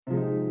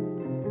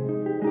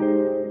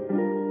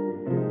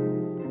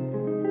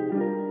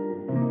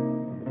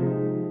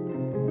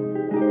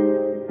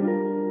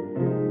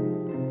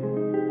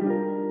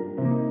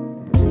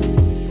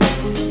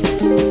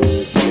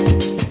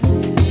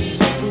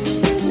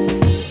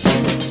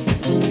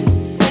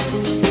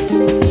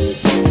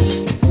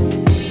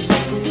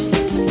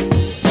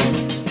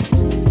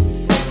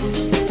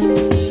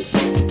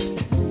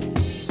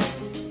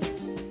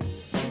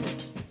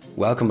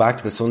Welcome back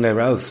to the Sunday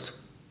Roast.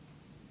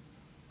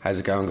 How's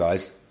it going,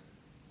 guys?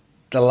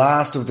 The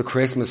last of the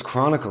Christmas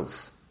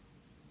Chronicles.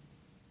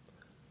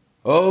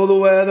 Oh, the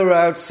weather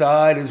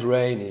outside is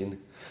raining,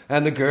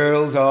 and the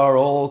girls are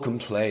all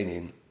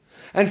complaining.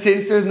 And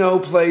since there's no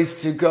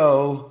place to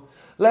go,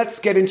 let's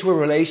get into a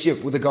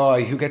relationship with a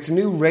guy who gets a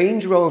new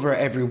Range Rover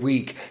every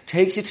week,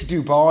 takes you to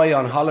Dubai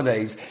on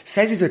holidays,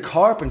 says he's a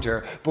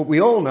carpenter, but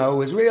we all know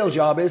his real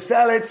job is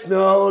sell it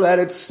snow, let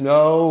it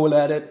snow,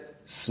 let it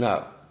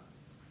snow.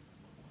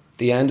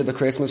 The end of the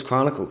Christmas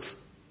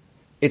Chronicles.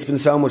 It's been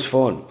so much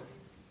fun.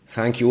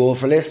 Thank you all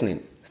for listening.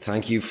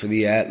 Thank you for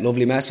the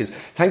lovely messages.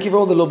 Thank you for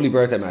all the lovely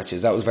birthday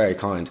messages. That was very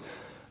kind.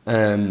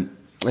 A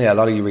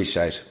lot of you reached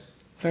out.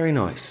 Very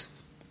nice.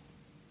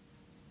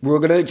 We're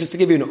going to, just to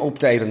give you an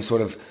update on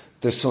sort of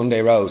the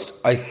Sunday Roast,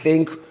 I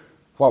think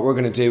what we're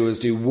going to do is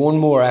do one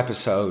more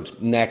episode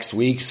next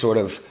week, sort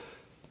of,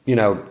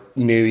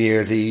 New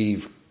Year's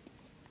Eve,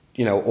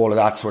 all of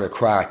that sort of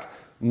crack.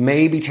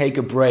 Maybe take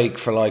a break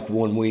for like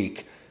 1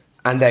 week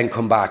and then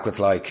come back with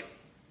like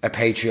a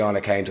Patreon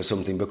account or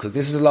something, because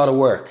this is a lot of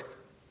work.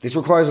 This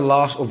requires a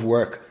lot of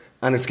work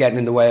and it's getting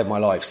in the way of my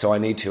life, so I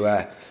need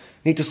to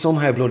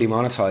somehow bloody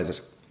monetize it.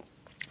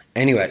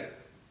 Anyway,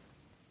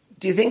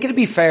 do you think it'd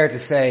be fair to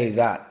say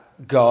that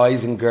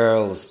guys and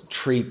girls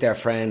treat their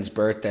friends'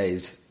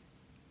 birthdays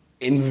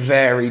in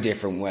very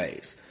different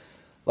ways?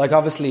 Like,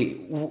 obviously,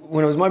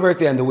 when it was my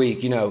birthday in the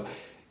week,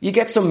 you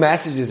get some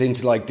messages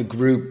into like the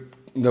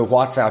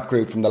WhatsApp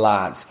group from the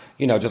lads,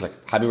 just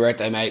like, happy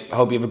birthday, mate, I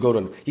hope you have a good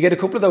one. You get a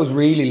couple of those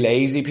really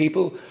lazy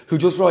people who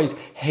just write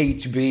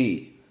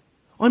HB.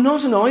 I'm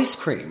not an ice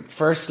cream,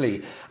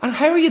 firstly. And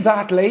how are you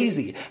that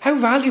lazy? How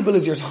valuable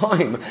is your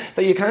time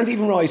that you can't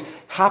even write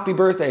happy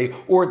birthday,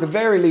 or at the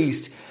very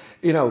least,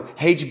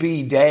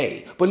 HB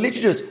day, but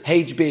literally just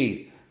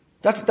HB.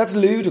 That's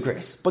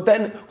ludicrous. But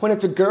then when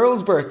it's a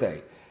girl's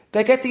birthday,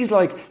 they get these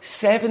like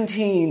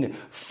 17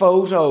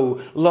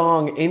 photo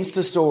long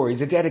Insta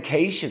stories, a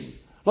dedication,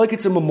 like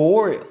it's a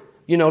memorial,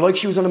 like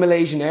she was on a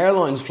Malaysian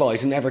Airlines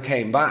flight and never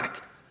came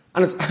back.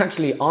 And it's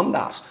actually on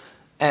that,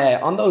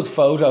 on those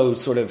photos,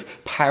 sort of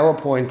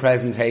PowerPoint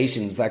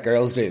presentations that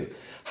girls do.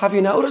 Have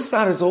you noticed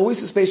that it's always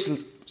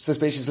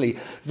suspiciously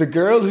the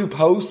girl who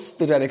posts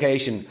the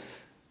dedication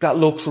that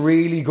looks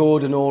really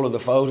good in all of the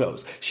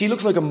photos? She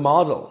looks like a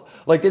model,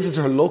 like this is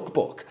her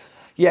lookbook.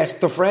 Yet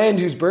the friend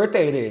whose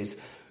birthday it is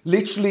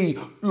literally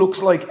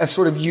looks like a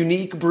sort of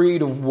unique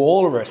breed of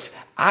walrus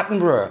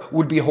Attenborough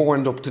would be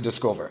horned up to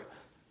discover.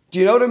 Do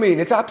you know what I mean?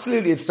 It's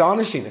absolutely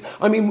astonishing.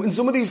 I mean, in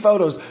some of these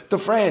photos, the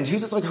friend,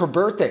 who's just like her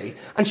birthday,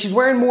 and she's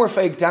wearing more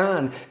fake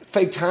tan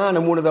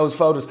in one of those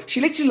photos. She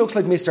literally looks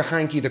like Mr.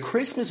 Hanky the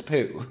Christmas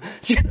poo.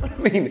 Do you know what I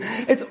mean?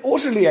 It's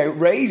utterly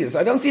outrageous.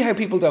 I don't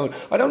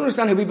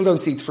understand how people don't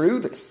see through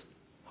this.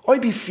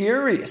 I'd be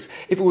furious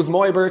if it was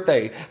my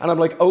birthday and I'm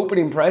like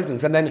opening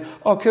presents and then,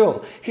 oh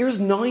cool,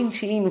 here's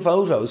 19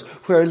 photos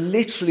where I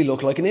literally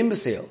look like an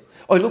imbecile.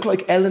 I look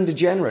like Ellen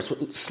DeGeneres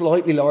with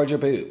slightly larger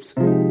boobs.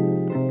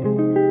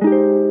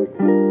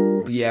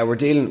 But yeah, we're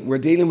dealing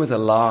with a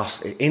lot.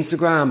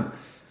 Instagram,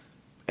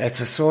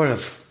 it's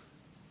not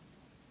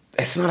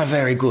a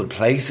very good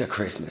place at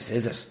Christmas,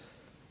 is it?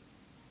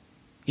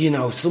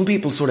 Some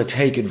people sort of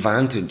take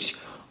advantage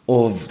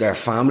of their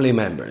family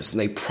members and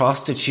they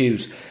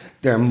prostitute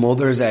their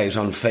mothers out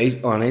on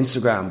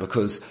Instagram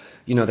because,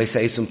 they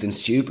say something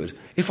stupid.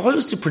 If I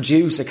was to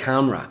produce a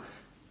camera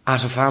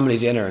at a family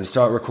dinner and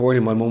start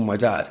recording my mum and my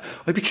dad,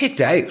 I'd be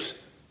kicked out.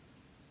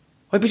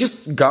 I'd be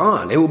just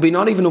gone. It would be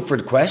not even up for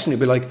the question. It'd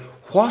be like,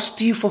 what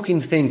do you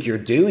fucking think you're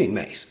doing,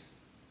 mate?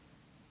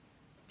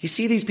 You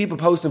see these people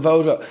posting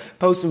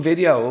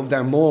video of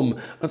their mum,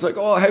 and it's like,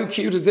 oh, how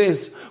cute is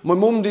this? My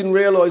mum didn't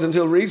realise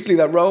until recently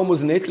that Rome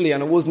was in Italy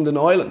and it wasn't an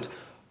island.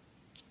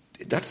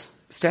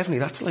 Stephanie,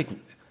 that's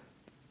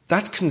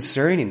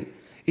concerning.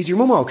 Is your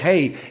mum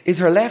okay? Is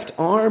her left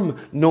arm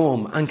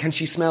numb and can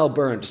she smell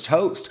burnt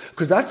toast?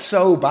 Because that's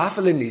so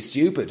bafflingly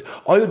stupid.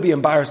 I would be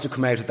embarrassed to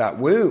come out of that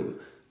womb,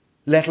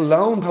 let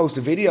alone post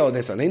a video of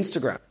this on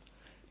Instagram.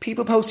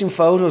 People posting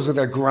photos of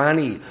their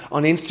granny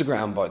on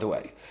Instagram, by the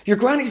way. Your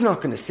granny's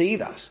not going to see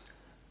that.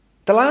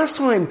 The last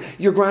time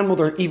your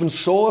grandmother even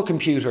saw a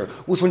computer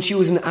was when she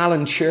was in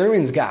Alan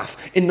Turing's gaff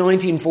in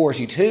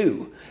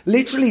 1942.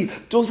 Literally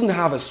doesn't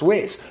have a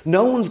Swiss.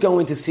 No one's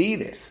going to see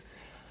this.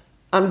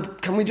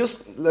 And can we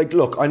just,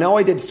 look, I know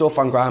I did stuff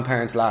on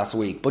grandparents last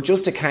week, but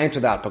just to counter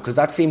that, because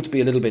that seemed to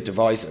be a little bit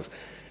divisive,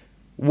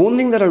 one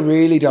thing that I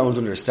really don't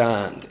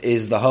understand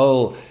is the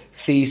whole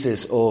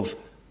thesis of,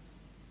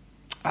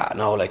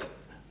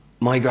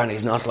 my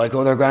granny's not like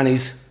other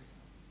grannies.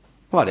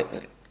 What,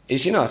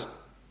 is she not?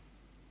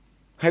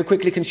 How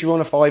quickly can she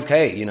run a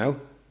 5k,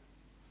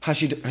 Has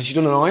she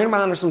done an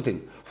Ironman or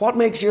something? What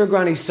makes your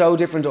granny so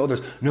different to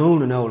others? No,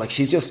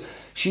 she's just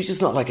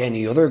not like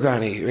any other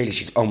granny, really.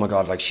 She's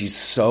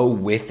so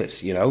with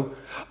it,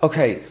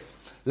 Okay,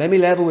 let me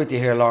level with you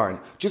here, Lauren.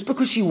 Just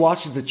because she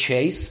watches The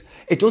Chase,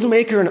 it doesn't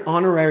make her an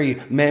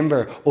honorary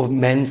member of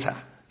Mensa.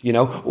 You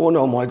know, oh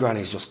no, my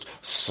granny's just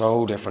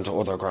so different to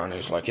other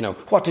grannies. Like, you know,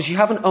 what, does she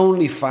have an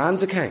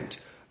OnlyFans account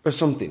or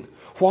something?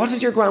 What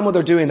is your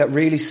grandmother doing that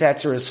really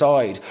sets her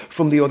aside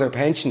from the other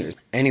pensioners?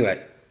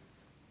 Anyway,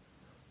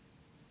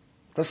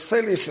 the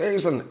silly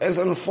season is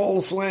in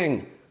full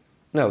swing.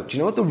 No, do you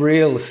know what the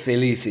real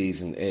silly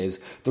season is?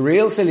 The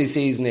real silly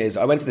season is,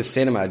 I went to the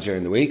cinema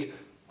during the week,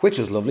 which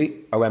was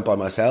lovely. I went by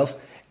myself.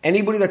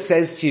 Anybody that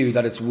says to you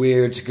that it's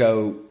weird to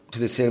go to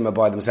the cinema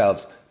by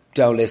themselves,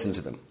 don't listen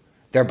to them.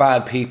 They're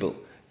bad people.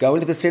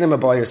 Going to the cinema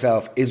by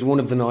yourself is one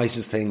of the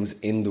nicest things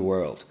in the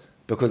world.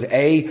 Because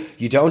A,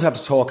 you don't have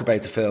to talk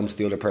about the film to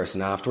the other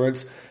person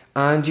afterwards.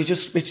 And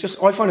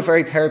I find it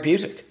very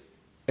therapeutic.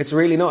 It's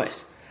really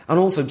nice. And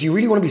also, do you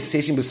really want to be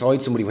sitting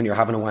beside somebody when you're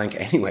having a wank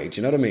anyway? Do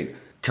you know what I mean?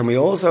 Can we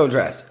also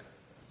address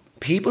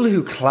people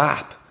who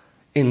clap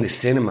in the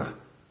cinema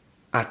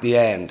at the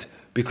end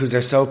because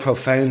they're so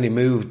profoundly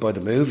moved by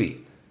the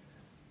movie?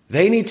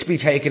 They need to be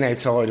taken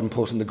outside and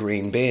put in the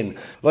green bin.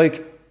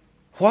 Like,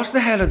 what the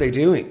hell are they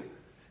doing?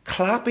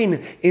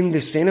 Clapping in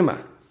the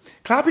cinema.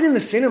 Clapping in the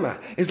cinema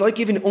is like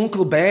giving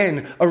Uncle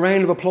Ben a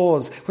round of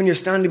applause when you're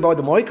standing by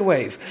the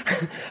microwave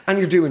and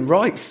you're doing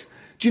rice.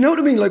 Do you know what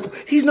I mean?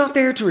 Like, he's not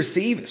there to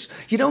receive it.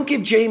 You don't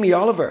give Jamie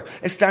Oliver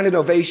a standing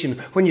ovation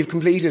when you've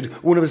completed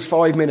one of his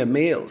 5-minute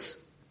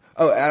meals.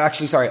 Oh,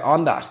 actually, sorry,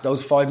 on that,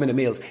 those 5-minute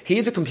meals, he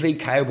is a complete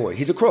cowboy.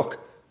 He's a crook.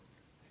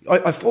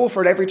 I fall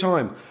for it every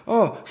time.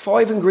 Oh,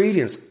 5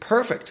 ingredients,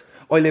 perfect.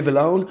 I live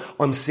alone,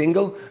 I'm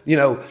single, you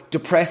know,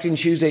 depressing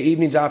Tuesday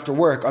evenings after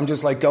work. I'm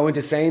just like going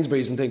to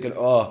Sainsbury's and thinking,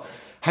 oh,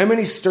 how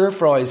many stir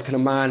fries can a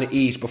man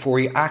eat before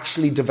he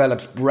actually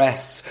develops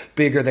breasts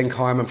bigger than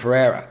Carmen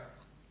Ferreira?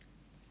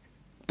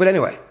 But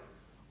anyway,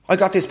 I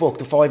got this book,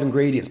 The 5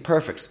 Ingredients,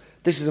 perfect.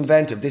 This is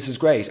inventive, this is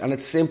great, and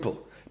it's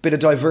simple. Bit of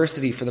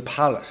diversity for the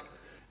palate.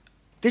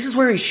 This is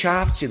where he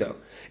shafts you though.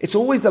 It's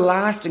always the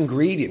last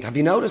ingredient. Have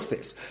you noticed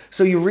this?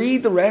 So you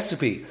read the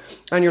recipe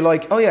and you're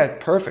like, oh yeah,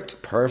 perfect.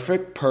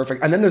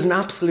 And then there's an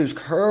absolute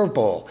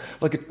curveball,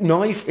 like a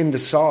knife in the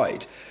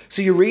side.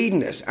 So you're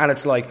reading it and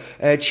it's like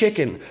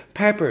chicken,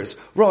 peppers,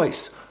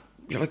 rice.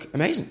 You're like,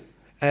 amazing.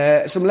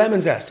 Some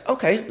lemon zest.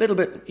 Okay, a little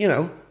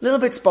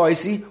bit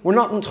spicy. We're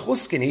not in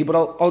Tuscany, but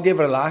I'll give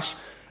it a lash.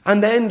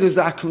 And then there's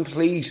that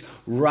complete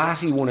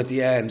ratty one at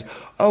the end.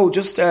 Oh,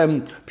 just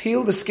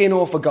peel the skin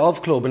off a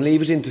golf club and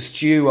leave it into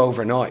stew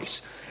overnight.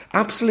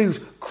 Absolute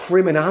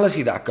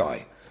criminality, that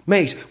guy.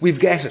 Mate, we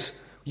get it.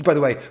 By the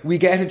way, we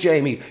get it,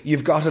 Jamie.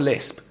 You've got a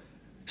lisp.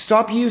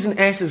 Stop using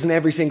S's in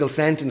every single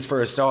sentence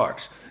for a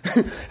start.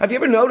 Have you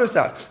ever noticed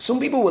that? Some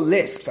people with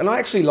lisps, and I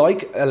actually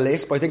like a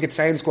lisp. I think it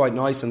sounds quite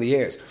nice in the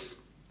ears.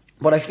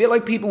 But I feel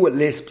like people with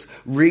lisps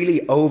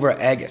really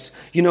over-egg it.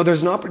 You know,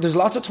 there's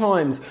lots of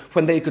times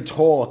when they could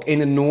talk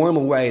in a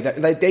normal way.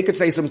 That they could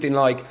say something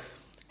like,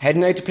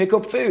 heading out to pick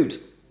up food.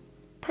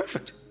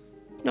 Perfect.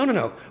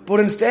 No. But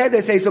instead they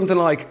say something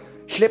like,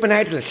 slipping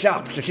out to the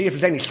shop to see if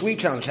there's any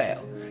sweets on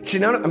sale. Do you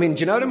know what I mean?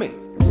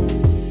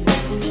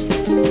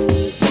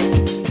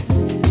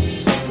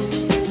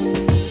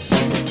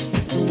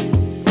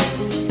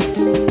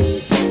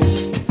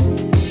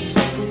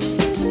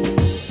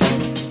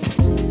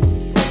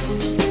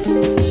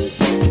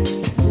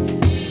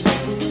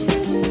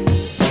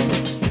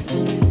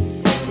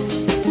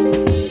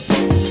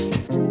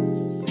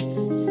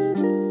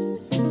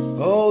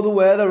 Oh, the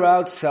weather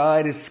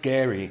outside is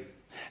scary,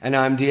 and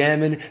I'm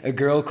DMing a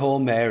girl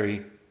called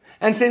Mary.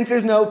 And since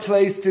there's no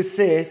place to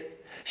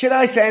sit, should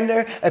I send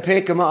her a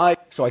pic of my...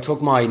 So I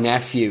took my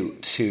nephew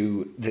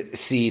to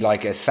see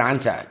like a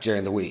Santa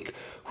during the week,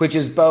 which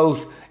is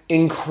both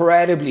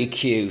incredibly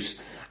cute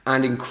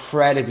and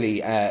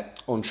incredibly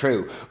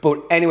untrue.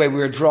 But anyway, we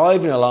were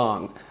driving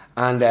along,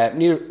 and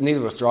neither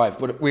of us drive,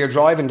 but we were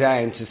driving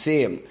down to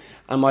see him.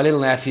 And my little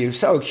nephew,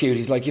 so cute,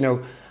 he's like,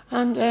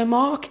 and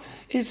Mark,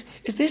 is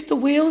this the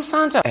real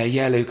Santa?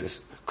 Yeah, Lucas,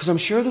 because I'm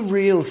sure the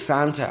real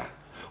Santa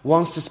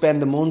wants to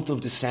spend the month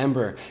of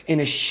December in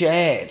a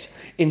shed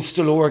in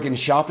Stillorgan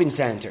shopping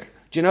centre.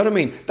 Do you know what I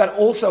mean? That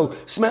also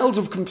smells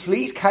of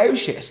complete cow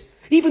shit,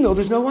 even though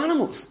there's no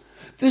animals.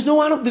 There's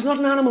not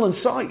an animal in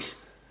sight.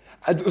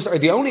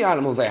 The only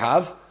animals they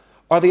have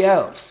are the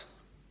elves.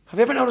 Have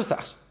you ever noticed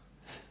that?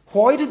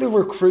 Why did the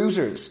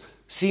recruiters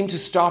seem to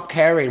stop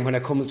caring when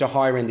it comes to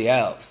hiring the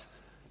elves?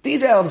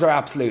 These elves are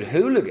absolute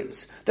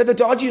hooligans. They're the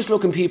dodgiest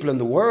looking people in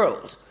the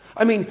world.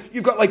 I mean,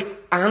 you've got like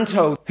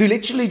Anto, who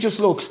literally just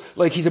looks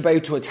like he's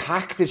about to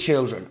attack the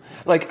children.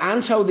 Like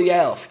Anto the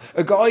elf,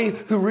 a guy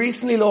who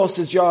recently lost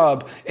his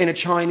job in a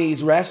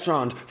Chinese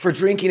restaurant for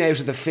drinking out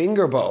of the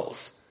finger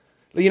bowls.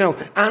 You know,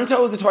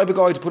 Anto is the type of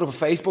guy to put up a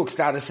Facebook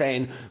status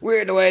saying,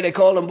 weird the way they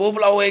call them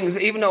buffalo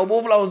wings, even though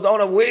buffaloes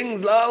don't have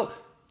wings, lol.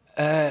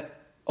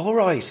 All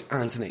right,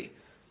 Anthony.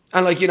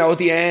 And like, at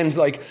the end,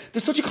 like,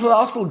 there's such a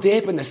colossal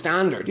dip in the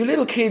standard. Your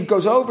little kid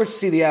goes over to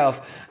see the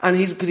elf, and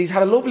because he's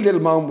had a lovely little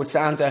moment with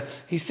Santa,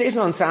 he's sitting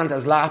on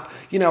Santa's lap,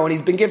 and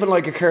he's been given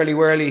like a curly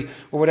whirly,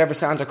 or whatever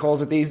Santa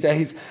calls it these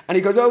days, and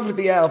he goes over to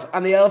the elf,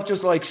 and the elf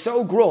just like,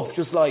 so gruff,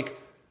 just like,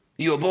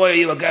 you a boy or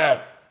you a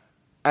girl?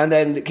 And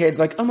then the kid's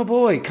like, I'm a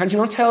boy. Can't you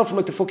not tell from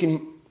like the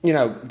fucking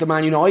the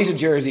Man United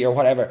jersey or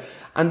whatever.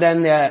 And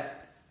then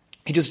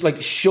he just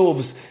like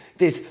shoves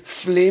this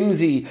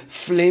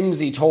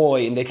flimsy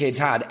toy in the kid's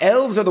hand.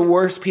 Elves are the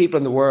worst people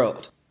in the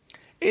world.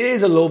 It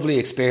is a lovely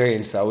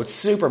experience though. It's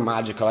super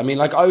magical. I mean,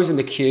 like I was in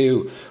the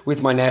queue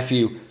with my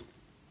nephew,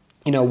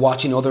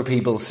 watching other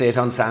people sit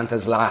on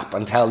Santa's lap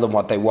and tell them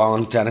what they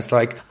want. And it's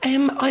like,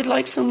 I'd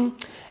like some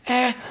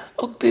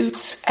Ugg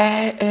boots,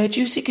 a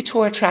Juicy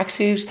Couture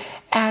tracksuit,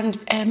 and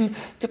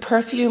the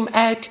perfume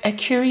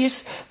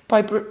Curious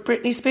by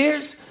Britney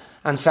Spears.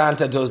 And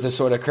Santa does this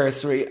sort of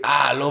cursory,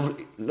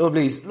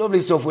 lovely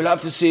stuff. We'll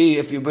have to see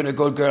if you've been a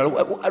good girl.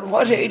 At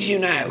what age are you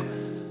now?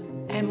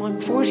 I'm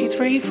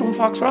 43 from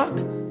Fox Rock.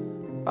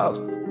 Oh,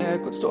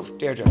 good stuff,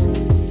 Deirdre.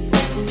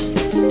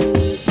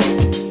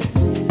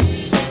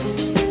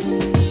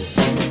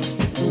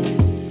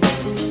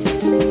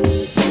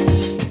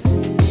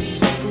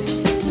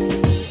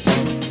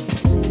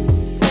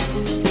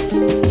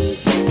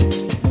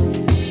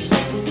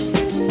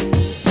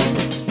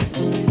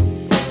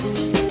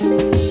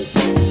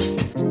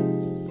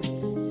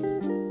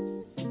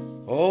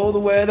 Oh, the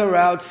weather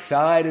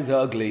outside is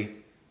ugly,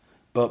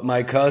 but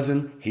my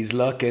cousin, he's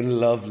looking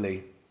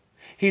lovely.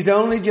 He's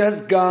only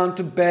just gone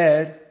to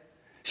bed.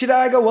 Should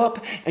I go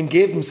up and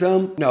give him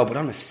some? No, but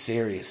on a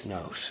serious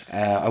note,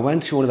 I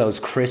went to one of those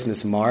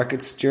Christmas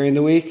markets during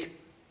the week.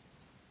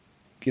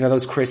 You know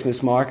those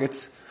Christmas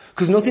markets?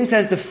 Because nothing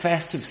says the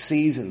festive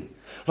season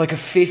like a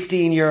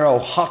 €15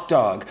 hot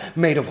dog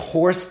made of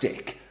horse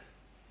stick.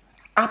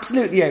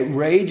 Absolutely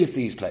outrageous,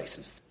 these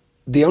places.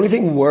 The only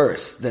thing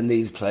worse than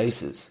these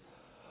places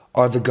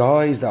are the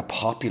guys that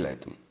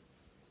populate them.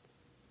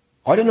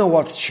 I don't know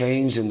what's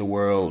changed in the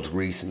world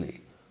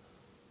recently,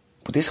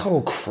 but this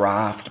whole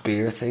craft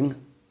beer thing,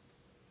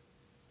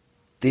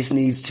 this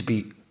needs to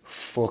be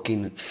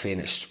fucking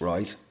finished,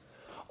 right?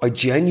 I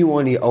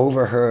genuinely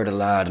overheard a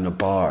lad in a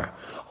bar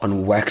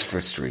on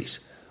Wexford Street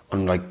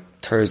on like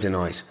Thursday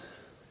night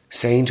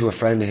saying to a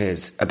friend of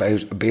his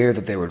about a beer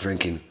that they were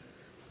drinking,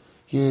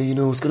 yeah,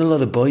 it's got a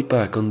lot of bite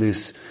back on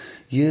this.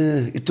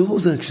 Yeah, it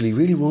does actually.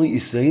 Really right you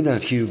say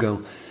that,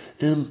 Hugo.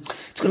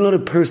 It's got a lot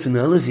of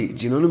personality.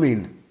 Do you know what I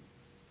mean?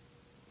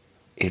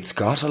 It's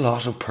got a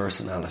lot of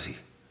personality.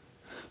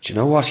 Do you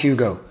know what,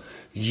 Hugo?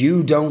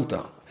 You don't,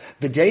 though.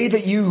 The day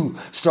that you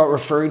start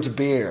referring to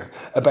beer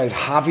about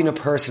having a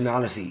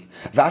personality,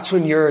 that's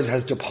when yours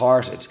has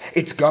departed.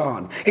 It's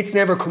gone. It's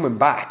never coming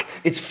back.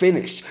 It's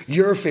finished.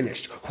 You're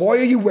finished. Why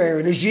are you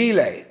wearing a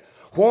gilet?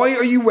 Why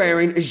are you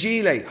wearing a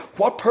gilet?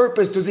 What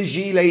purpose does a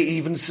gilet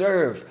even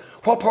serve?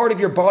 What part of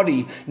your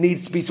body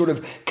needs to be sort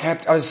of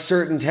kept at a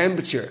certain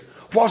temperature?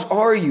 What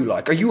are you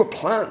like? Are you a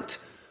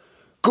plant?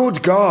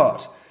 Good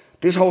God.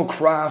 This whole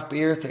craft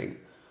beer thing.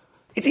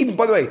 It's even,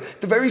 by the way,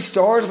 the very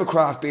start of a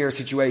craft beer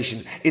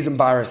situation is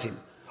embarrassing.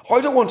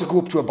 I don't want to go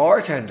up to a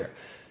bartender,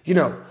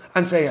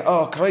 and say,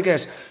 oh, can I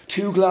get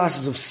 2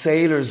 glasses of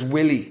Sailor's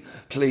Willy,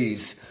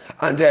 please?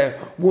 And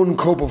 1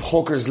 cup of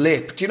Hooker's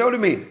Lip. Do you know what I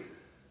mean?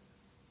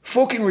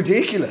 Fucking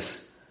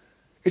ridiculous.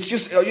 I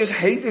just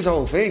hate this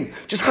whole thing.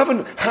 Just have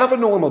a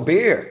normal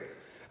beer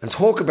and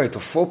talk about the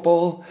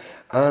football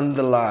and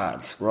the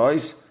lads,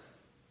 right?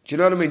 Do you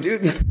know what I mean? Do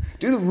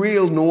the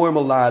real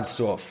normal lad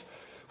stuff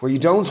where you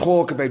don't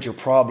talk about your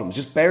problems.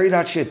 Just bury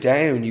that shit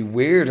down, you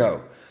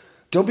weirdo.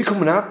 Don't be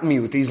coming at me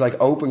with these like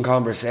open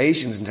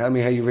conversations and tell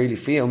me how you really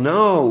feel.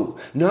 No.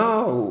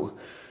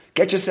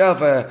 Get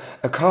yourself a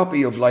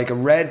copy of like a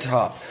Red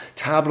Top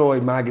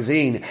tabloid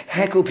magazine.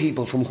 Heckle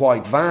people from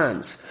white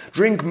vans.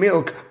 Drink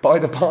milk by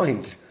the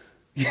pint.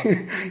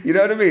 You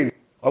know what I mean?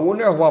 I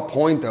wonder at what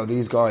point though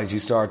these guys who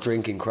start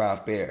drinking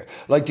craft beer,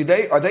 like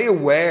are they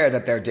aware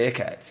that they're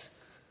dickheads?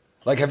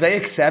 Like, have they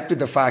accepted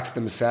the fact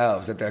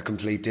themselves that they're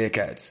complete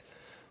dickheads?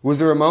 Was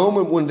there a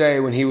moment one day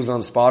when he was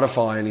on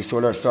Spotify and he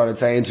sort of started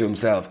saying to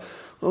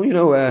himself,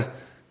 oh,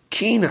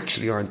 Keane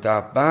actually aren't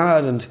that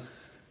bad, and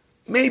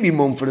maybe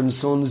Mumford &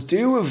 Sons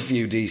do have a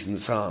few decent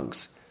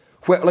songs.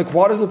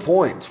 What is the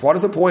point? What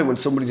is the point when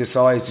somebody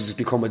decides to just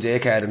become a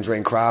dickhead and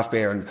drink craft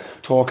beer and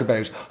talk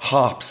about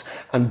hops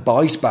and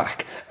bite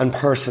back and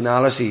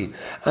personality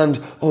and,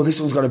 oh,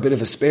 this one's got a bit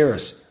of a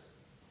spirit?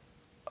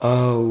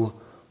 Oh,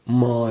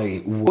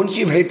 once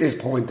you've hit this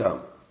point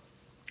though,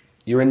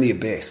 you're in the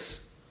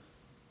abyss.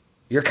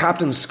 You're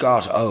Captain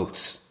Scott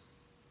Oates.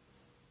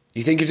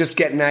 You think you're just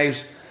getting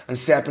out and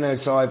stepping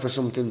outside for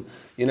something,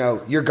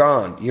 you're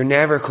gone. You're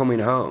never coming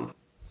home.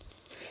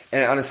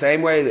 And in the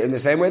same way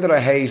that I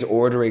hate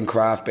ordering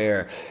craft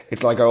beer,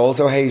 it's like I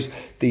also hate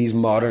these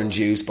modern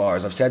juice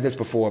bars. I've said this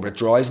before, but it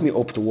drives me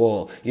up the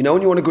wall. When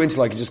you want to go into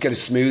like, you just get a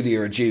smoothie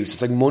or a juice.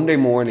 It's like Monday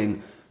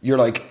morning, you're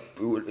like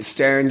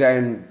staring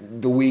down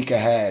the week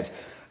ahead.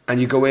 And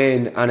you go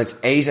in and it's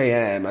 8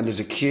 a.m. and there's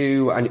a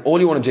queue and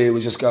all you want to do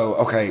is just go,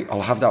 okay,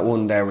 I'll have that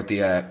one there with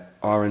the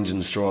orange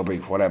and strawberry,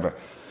 whatever.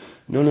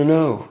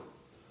 No.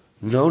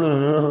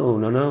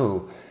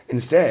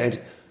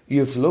 Instead, you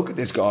have to look at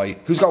this guy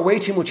who's got way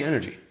too much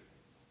energy.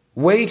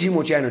 Way too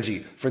much energy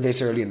for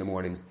this early in the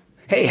morning.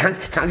 Hey,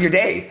 how's your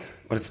day?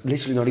 Well, it's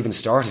literally not even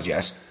started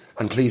yet.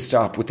 And please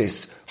stop with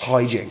this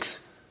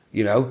hijinks.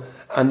 you know?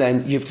 And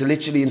then you have to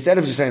literally, instead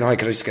of just saying, hi,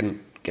 could I just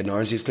get an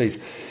orange juice,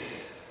 please?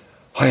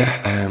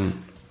 Hiya,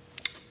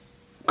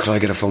 could I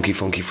get a funky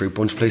fruit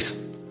punch,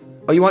 please?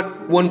 Oh, you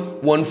want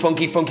one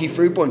funky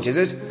fruit punch, is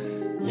it?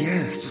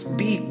 Yes, just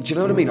do you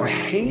know what I mean? I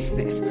hate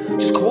this.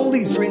 Just call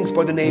these drinks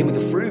by the name of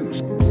the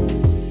fruit.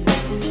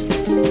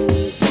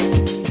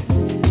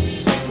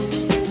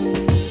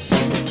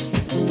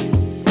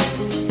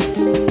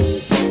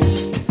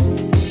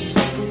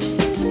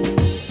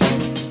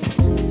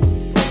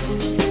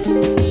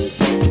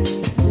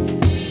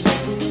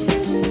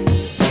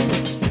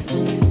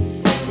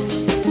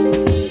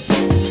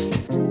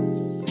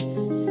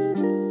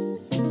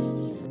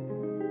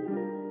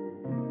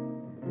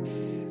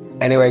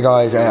 Anyway,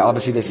 guys,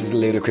 obviously this is a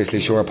ludicrously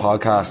short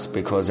podcast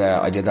because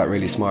I did that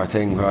really smart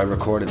thing where I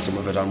recorded some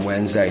of it on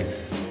Wednesday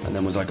and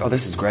then was like, oh,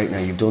 this is great now.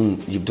 You've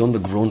done the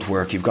grunt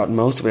work. You've gotten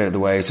most of it out of the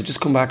way. So just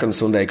come back on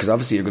Sunday because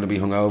obviously you're going to be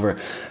hungover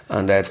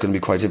and it's going to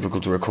be quite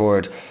difficult to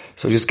record.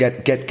 So just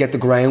get the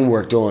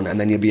groundwork done and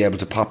then you'll be able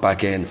to pop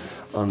back in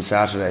on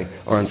Saturday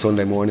or on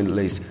Sunday morning at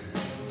least.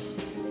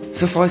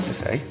 Suffice to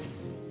say,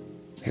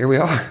 here we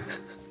are.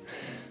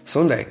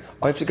 Sunday,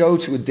 I have to go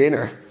to a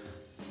dinner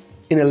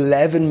in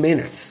 11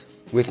 minutes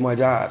with my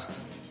dad.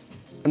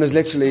 And there's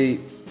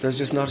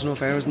just not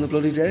enough hours in the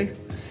bloody day.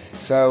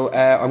 So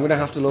I'm going to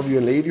have to love you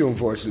and leave you,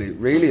 unfortunately.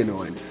 Really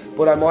annoying.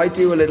 But I might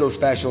do a little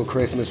special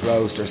Christmas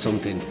roast or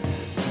something,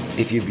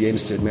 if you'd be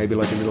interested. Maybe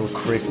like a little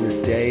Christmas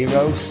Day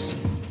roast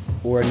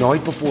or a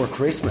night before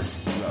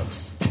Christmas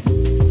roast.